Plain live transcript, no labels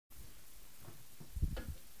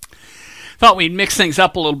Thought we'd mix things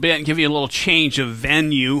up a little bit and give you a little change of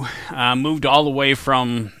venue. Moved all the way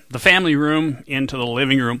from the family room into the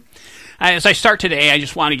living room. As I start today, I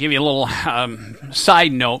just want to give you a little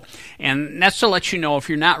side note, and that's to let you know if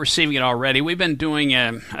you're not receiving it already. We've been doing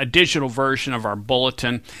a digital version of our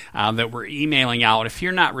bulletin that we're emailing out. If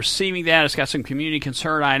you're not receiving that, it's got some community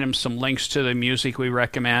concern items, some links to the music we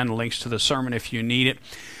recommend, links to the sermon if you need it.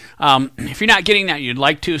 If you're not getting that, you'd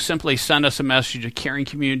like to, simply send us a message at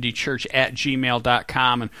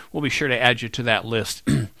caringcommunitychurch@gmail.com, and we'll be sure to add you to that list.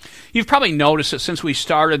 You've probably noticed that since we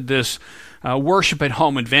started this Worship at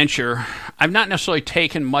Home adventure, I've not necessarily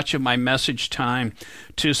taken much of my message time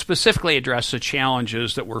to specifically address the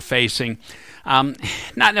challenges that we're facing. Not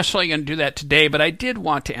necessarily going to do that today, but I did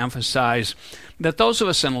want to emphasize that those of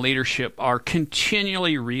us in leadership are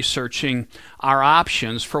continually researching our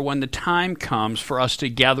options for when the time comes for us to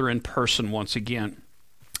gather in person once again.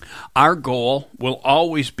 Our goal will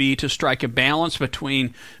always be to strike a balance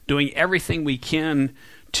between doing everything we can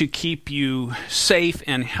to keep you safe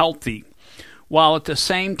and healthy, while at the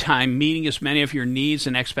same time meeting as many of your needs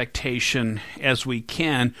and expectations as we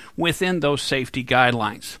can within those safety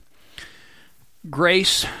guidelines.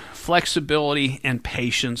 Grace, flexibility, and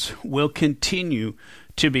patience will continue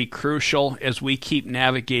to be crucial as we keep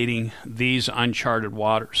navigating these uncharted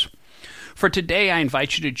waters. For today, I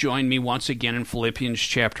invite you to join me once again in Philippians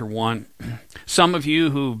chapter 1. Some of you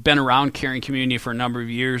who've been around Caring Community for a number of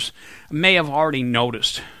years may have already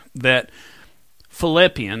noticed that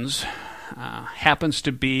Philippians happens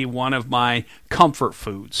to be one of my comfort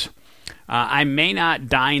foods. I may not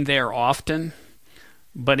dine there often,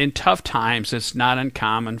 but in tough times, it's not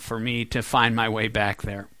uncommon for me to find my way back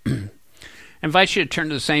there. I invite you to turn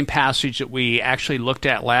to the same passage that we actually looked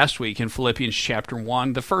at last week in Philippians chapter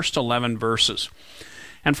 1, the first 11 verses.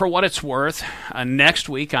 And for what it's worth, next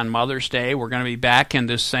week on Mother's Day, we're going to be back in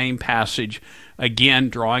this same passage again,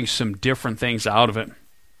 drawing some different things out of it.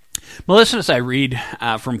 But listen as I read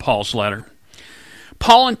from Paul's letter.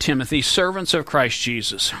 Paul and Timothy, servants of Christ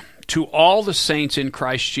Jesus, to all the saints in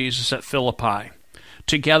Christ Jesus at Philippi,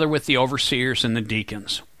 together with the overseers and the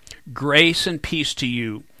deacons. Grace and peace to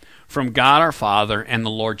you from God our Father and the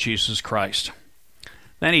Lord Jesus Christ.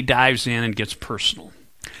 Then he dives in and gets personal.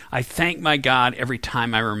 I thank my God every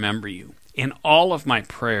time I remember you. In all of my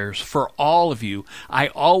prayers, for all of you, I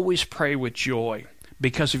always pray with joy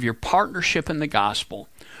because of your partnership in the gospel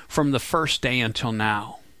from the first day until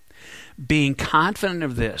now. Being confident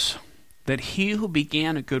of this, that he who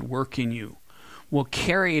began a good work in you will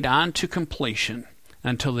carry it on to completion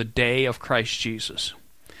until the day of Christ Jesus.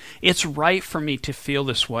 It's right for me to feel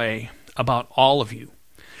this way about all of you,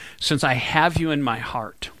 since I have you in my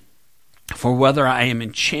heart. For whether I am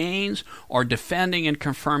in chains or defending and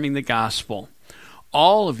confirming the gospel,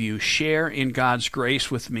 all of you share in God's grace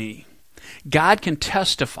with me. God can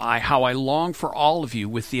testify how I long for all of you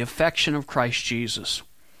with the affection of Christ Jesus.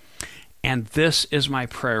 And this is my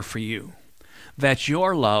prayer for you, that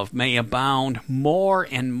your love may abound more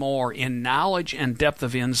and more in knowledge and depth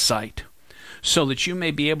of insight, so that you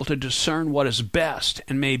may be able to discern what is best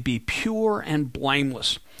and may be pure and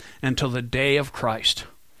blameless until the day of Christ,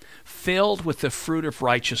 filled with the fruit of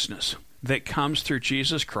righteousness that comes through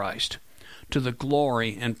Jesus Christ, to the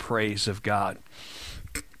glory and praise of God.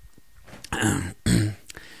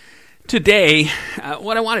 Today,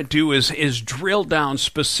 what I want to do is drill down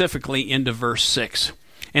specifically into verse 6.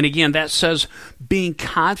 And again, that says, being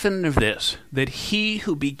confident of this, that he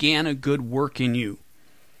who began a good work in you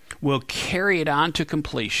will carry it on to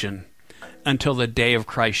completion until the day of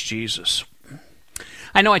Christ Jesus.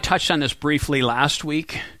 I know I touched on this briefly last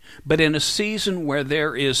week, but in a season where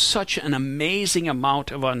there is such an amazing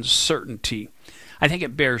amount of uncertainty, I think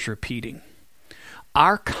it bears repeating.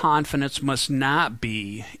 Our confidence must not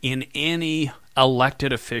be in any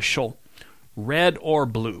elected official, red or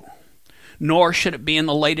blue, nor should it be in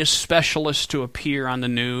the latest specialist to appear on the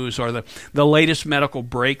news or the latest medical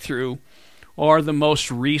breakthrough or the most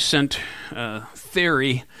recent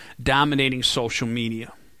theory dominating social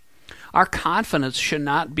media. Our confidence should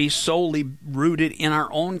not be solely rooted in our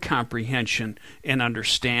own comprehension and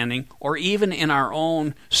understanding or even in our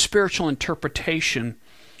own spiritual interpretation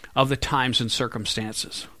of the times and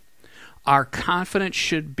circumstances. Our confidence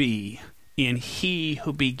should be in he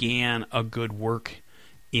who began a good work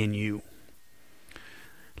in you.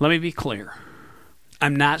 Let me be clear.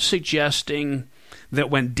 I'm not suggesting that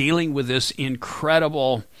when dealing with this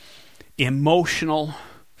incredible emotional,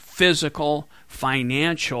 physical,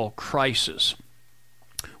 financial crisis,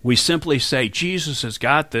 we simply say, Jesus has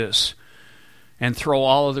got this, and throw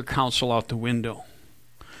all other counsel out the window.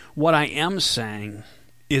 What I am saying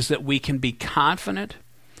is that we can be confident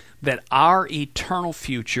that our eternal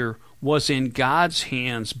future was in God's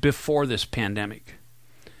hands before this pandemic.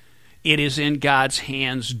 It is in God's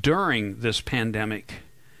hands during this pandemic,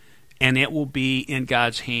 and it will be in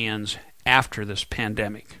God's hands after this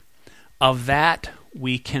pandemic. Of that,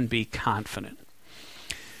 we can be confident.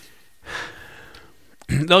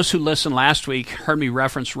 Those who listened last week heard me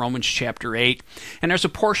reference Romans chapter 8, and there's a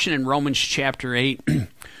portion in Romans chapter 8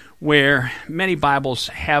 where many Bibles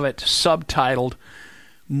have it subtitled,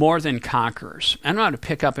 More Than Conquerors. I'm going to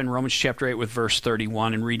pick up in Romans chapter 8 with verse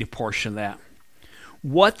 31 and read a portion of that.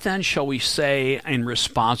 What then shall we say in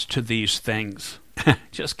response to these things?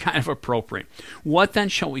 Just kind of appropriate. What then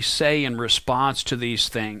shall we say in response to these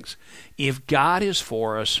things? If God is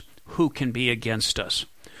for us, who can be against us?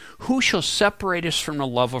 Who shall separate us from the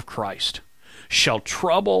love of Christ? Shall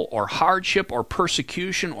trouble or hardship or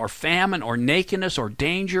persecution or famine or nakedness or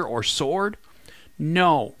danger or sword?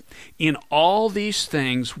 No. In all these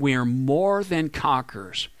things we are more than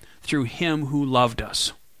conquerors through him who loved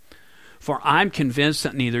us. For I'm convinced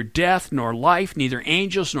that neither death nor life, neither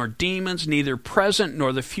angels nor demons, neither present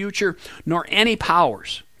nor the future, nor any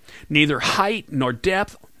powers, neither height nor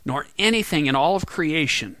depth, nor anything in all of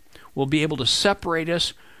creation will be able to separate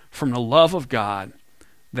us from the love of God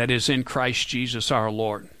that is in Christ Jesus our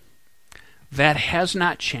Lord. That has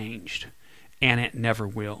not changed, and it never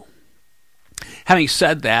will. Having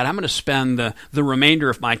said that, I'm going to spend the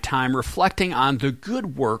remainder of my time reflecting on the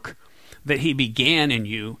good work that he began in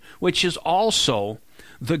you, which is also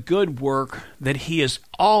the good work that he is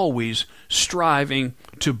always striving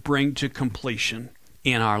to bring to completion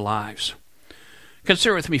in our lives.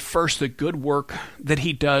 Consider with me first the good work that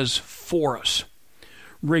he does for us.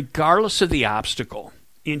 Regardless of the obstacle,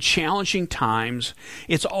 in challenging times,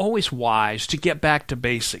 it's always wise to get back to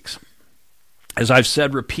basics. As I've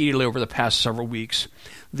said repeatedly over the past several weeks,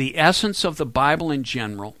 the essence of the Bible in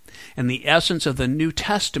general and the essence of the New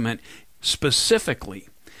Testament specifically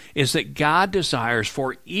is that God desires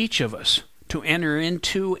for each of us to enter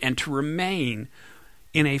into and to remain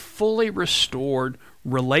in a fully restored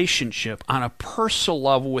relationship on a personal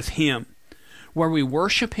level with him, where we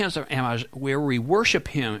worship him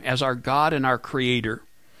as our God and our Creator,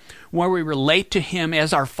 where we relate to him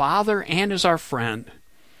as our Father and as our friend,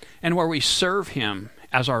 and where we serve him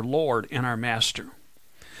as our Lord and our Master.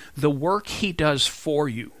 The work he does for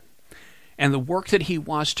you and the work that he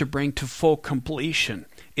wants to bring to full completion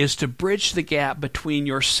is to bridge the gap between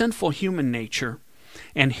your sinful human nature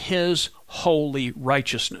and his holy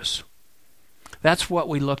righteousness. That's what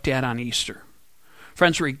we looked at on Easter.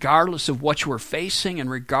 Friends, regardless of what you are facing and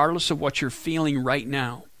regardless of what you're feeling right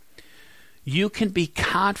now, you can be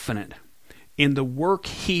confident in the work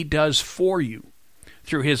he does for you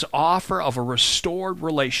through his offer of a restored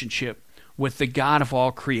relationship with the God of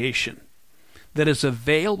all creation that is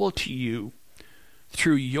available to you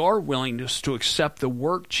through your willingness to accept the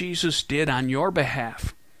work Jesus did on your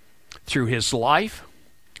behalf through his life,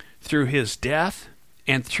 through his death,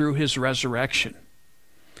 and through his resurrection.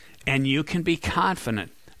 And you can be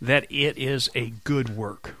confident that it is a good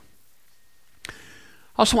work. I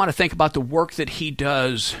also want to think about the work that he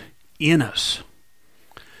does in us.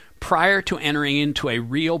 Prior to entering into a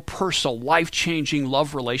real, personal, life-changing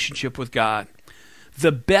love relationship with God,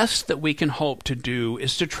 the best that we can hope to do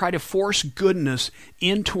is to try to force goodness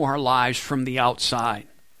into our lives from the outside.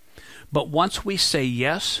 But once we say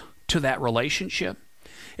yes to that relationship,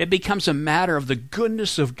 it becomes a matter of the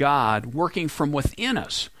goodness of God working from within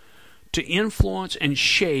us to influence and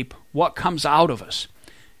shape what comes out of us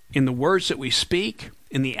in the words that we speak,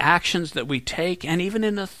 in the actions that we take, and even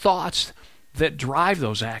in the thoughts that drive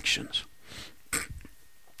those actions.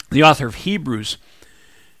 The author of Hebrews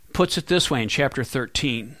puts it this way in chapter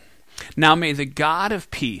 13. Now may the God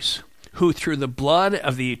of peace, who through the blood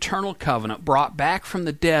of the eternal covenant brought back from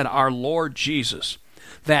the dead our Lord Jesus,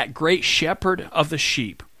 that great shepherd of the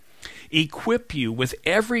sheep, equip you with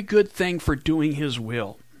every good thing for doing his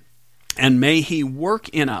will. And may he work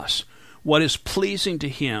in us what is pleasing to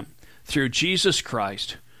him through Jesus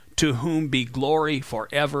Christ, to whom be glory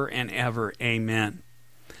forever and ever. Amen.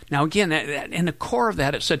 Now again, in the core of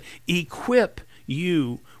that, it said, equip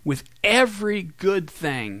you with every good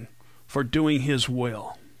thing for doing his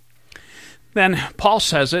will. Then Paul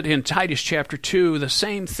says it in Titus chapter 2, the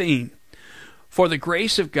same theme. For the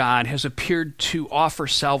grace of God has appeared to offer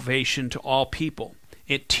salvation to all people.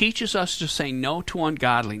 It teaches us to say no to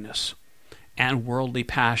ungodliness and worldly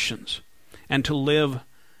passions, and to live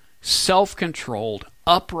self-controlled,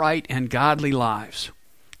 upright, and godly lives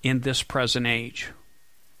in this present age,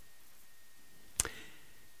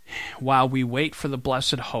 while we wait for the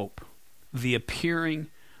blessed hope, the appearing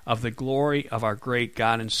of the glory of our great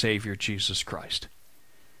God and Savior, Jesus Christ.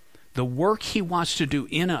 The work He wants to do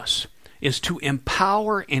in us is to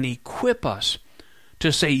empower and equip us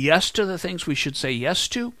to say yes to the things we should say yes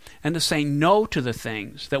to, and to say no to the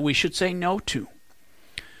things that we should say no to.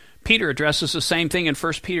 Peter addresses the same thing in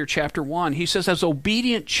 1 Peter chapter 1. He says, as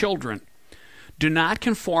obedient children, do not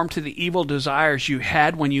conform to the evil desires you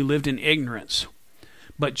had when you lived in ignorance.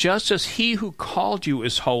 But just as He who called you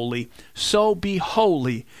is holy, so be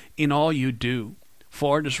holy in all you do.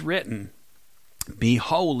 For it is written, be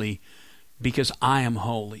holy because I am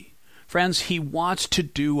holy. Friends, He wants to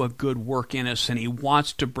do a good work in us, and He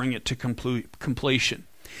wants to bring it to completion.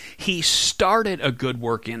 He started a good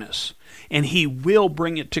work in us, and He will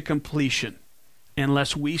bring it to completion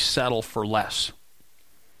unless we settle for less.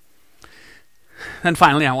 And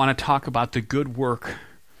finally, I want to talk about the good work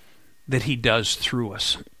that He does through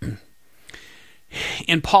us.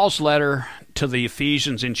 In Paul's letter to the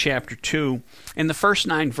Ephesians in chapter 2, in the first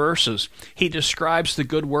 9 verses, he describes the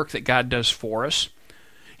good work that God does for us.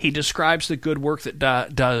 He describes the good work that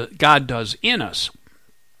God does in us.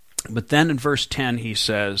 But then in verse 10 he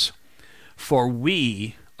says, for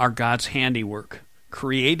we are God's handiwork,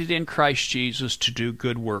 created in Christ Jesus to do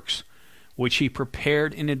good works, which He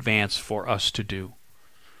prepared in advance for us to do.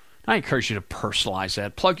 I encourage you to personalize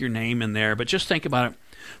that. Plug your name in there, but just think about it.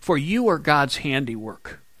 For you are God's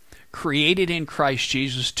handiwork, created in Christ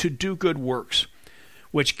Jesus to do good works,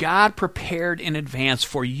 which God prepared in advance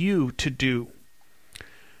for you to do.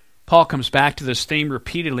 Paul comes back to this theme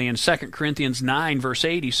repeatedly in 2 Corinthians 9, verse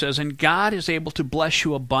 8. He says, and God is able to bless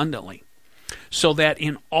you abundantly, so that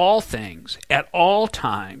in all things, at all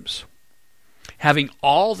times, having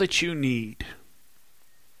all that you need,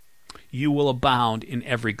 you will abound in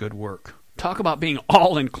every good work. Talk about being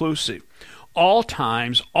all-inclusive. All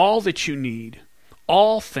times, all that you need,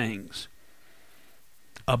 all things,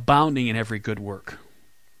 abounding in every good work.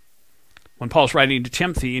 When Paul's writing to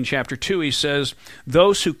Timothy in chapter 2, he says,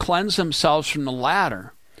 those who cleanse themselves from the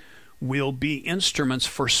latter will be instruments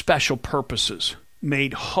for special purposes,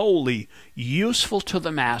 made holy, useful to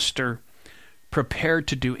the master, prepared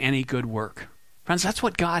to do any good work. Friends, that's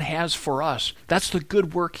what God has for us. That's the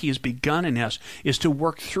good work He has begun in us, is to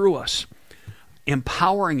work through us,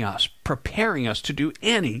 empowering us, preparing us to do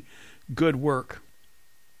any good work.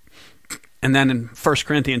 And then in 1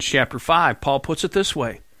 Corinthians chapter 5, Paul puts it this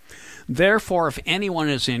way, therefore, if anyone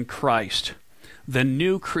is in Christ, the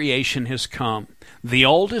new creation has come. The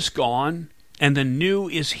old is gone, and the new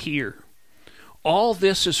is here. All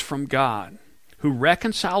this is from God, who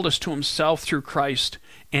reconciled us to Himself through Christ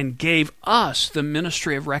and gave us the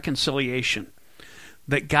ministry of reconciliation.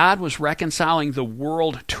 That God was reconciling the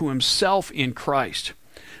world to Himself in Christ,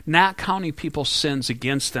 not counting people's sins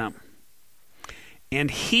against them. And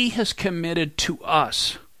He has committed to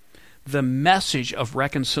us the message of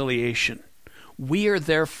reconciliation. We are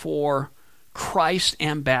therefore Christ's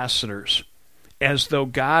ambassadors, as though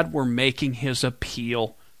God were making His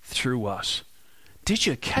appeal through us. Did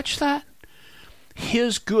you catch that?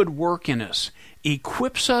 His good work in us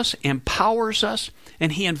equips us, empowers us,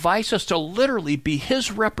 and He invites us to literally be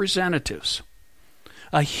His representatives.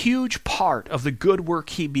 A huge part of the good work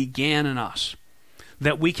He began in us,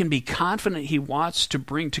 that we can be confident He wants to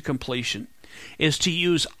bring to completion, is to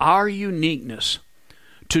use our uniqueness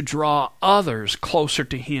to draw others closer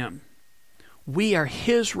to Him. We are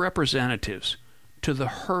His representatives to the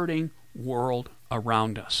hurting world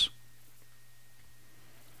around us.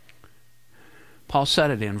 Paul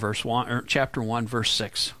said it in chapter 1, verse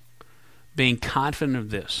 6, being confident of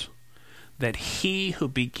this, that He who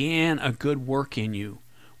began a good work in you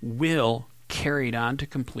will carry it on to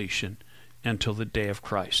completion until the day of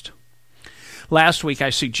Christ. Last week I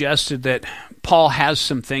suggested that Paul has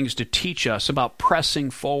some things to teach us about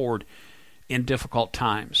pressing forward in difficult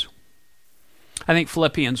times. I think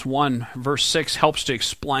Philippians 1, verse 6 helps to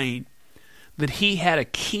explain that he had a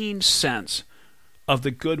keen sense of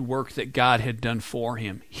the good work that God had done for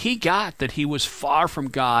him. He got that he was far from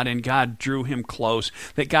God and God drew him close,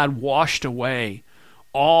 that God washed away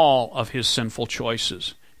all of his sinful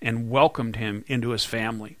choices and welcomed him into His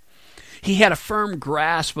family. He had a firm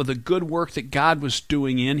grasp of the good work that God was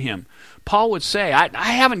doing in him. Paul would say,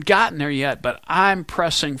 I haven't gotten there yet, but I'm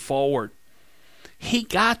pressing forward. He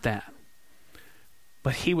got that.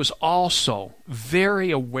 But he was also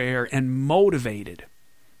very aware and motivated,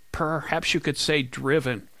 perhaps you could say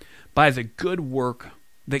driven, by the good work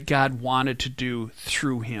that God wanted to do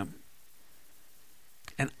through him.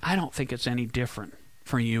 And I don't think it's any different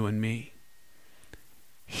for you and me.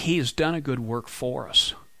 He has done a good work for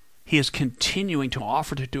us. He is continuing to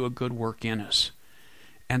offer to do a good work in us.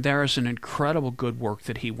 And there is an incredible good work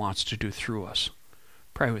that he wants to do through us.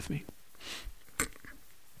 Pray with me.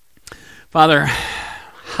 Father,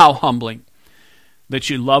 how humbling that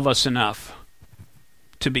you love us enough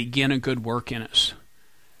to begin a good work in us,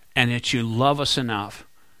 and that you love us enough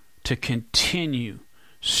to continue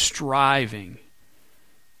striving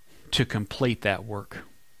to complete that work.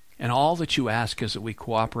 And all that you ask is that we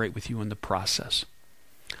cooperate with you in the process.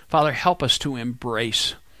 Father, help us to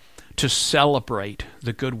embrace, to celebrate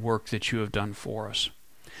the good work that you have done for us.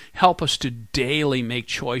 Help us to daily make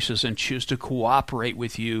choices and choose to cooperate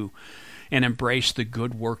with you and embrace the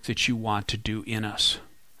good work that you want to do in us.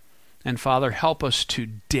 And Father, help us to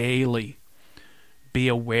daily be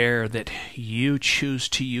aware that you choose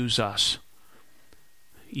to use us.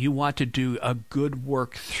 You want to do a good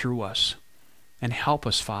work through us. And help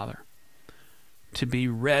us, Father, to be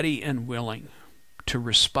ready and willing to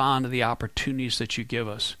respond to the opportunities that you give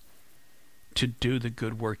us to do the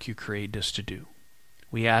good work you created us to do.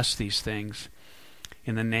 We ask these things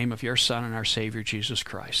in the name of your Son and our Savior, Jesus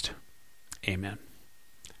Christ. Amen.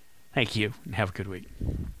 Thank you, and have a good week.